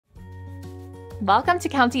Welcome to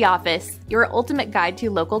County Office, your ultimate guide to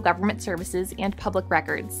local government services and public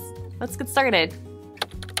records. Let's get started.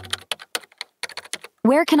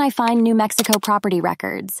 Where can I find New Mexico property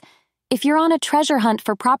records? If you're on a treasure hunt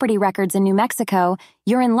for property records in New Mexico,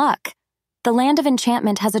 you're in luck. The Land of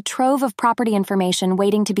Enchantment has a trove of property information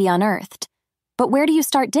waiting to be unearthed. But where do you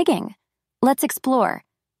start digging? Let's explore.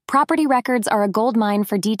 Property records are a goldmine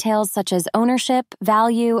for details such as ownership,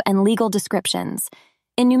 value, and legal descriptions.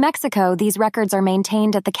 In New Mexico, these records are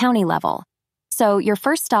maintained at the county level. So your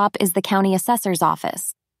first stop is the county assessor's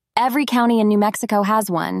office. Every county in New Mexico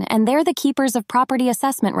has one, and they're the keepers of property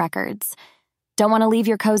assessment records. Don't want to leave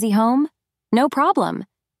your cozy home? No problem.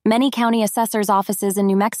 Many county assessor's offices in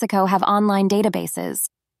New Mexico have online databases.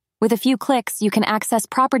 With a few clicks, you can access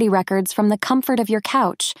property records from the comfort of your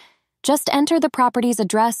couch. Just enter the property's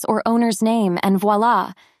address or owner's name, and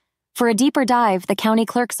voila! For a deeper dive, the county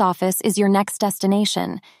clerk's office is your next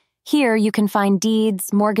destination. Here, you can find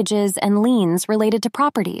deeds, mortgages, and liens related to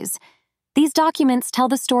properties. These documents tell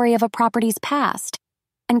the story of a property's past.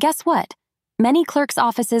 And guess what? Many clerk's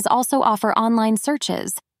offices also offer online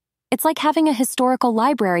searches. It's like having a historical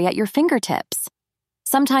library at your fingertips.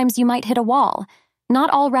 Sometimes you might hit a wall. Not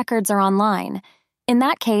all records are online. In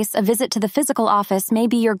that case, a visit to the physical office may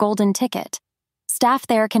be your golden ticket. Staff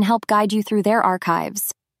there can help guide you through their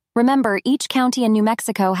archives. Remember, each county in New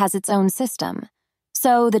Mexico has its own system.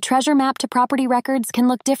 So the treasure map to property records can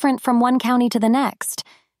look different from one county to the next.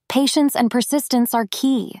 Patience and persistence are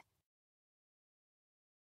key.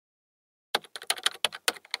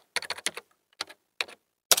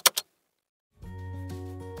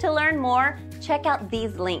 To learn more, check out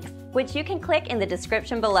these links, which you can click in the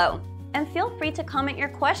description below. And feel free to comment your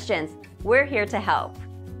questions. We're here to help.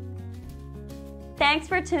 Thanks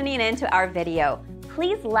for tuning in to our video.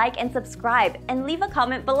 Please like and subscribe and leave a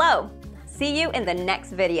comment below. See you in the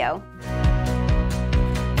next video.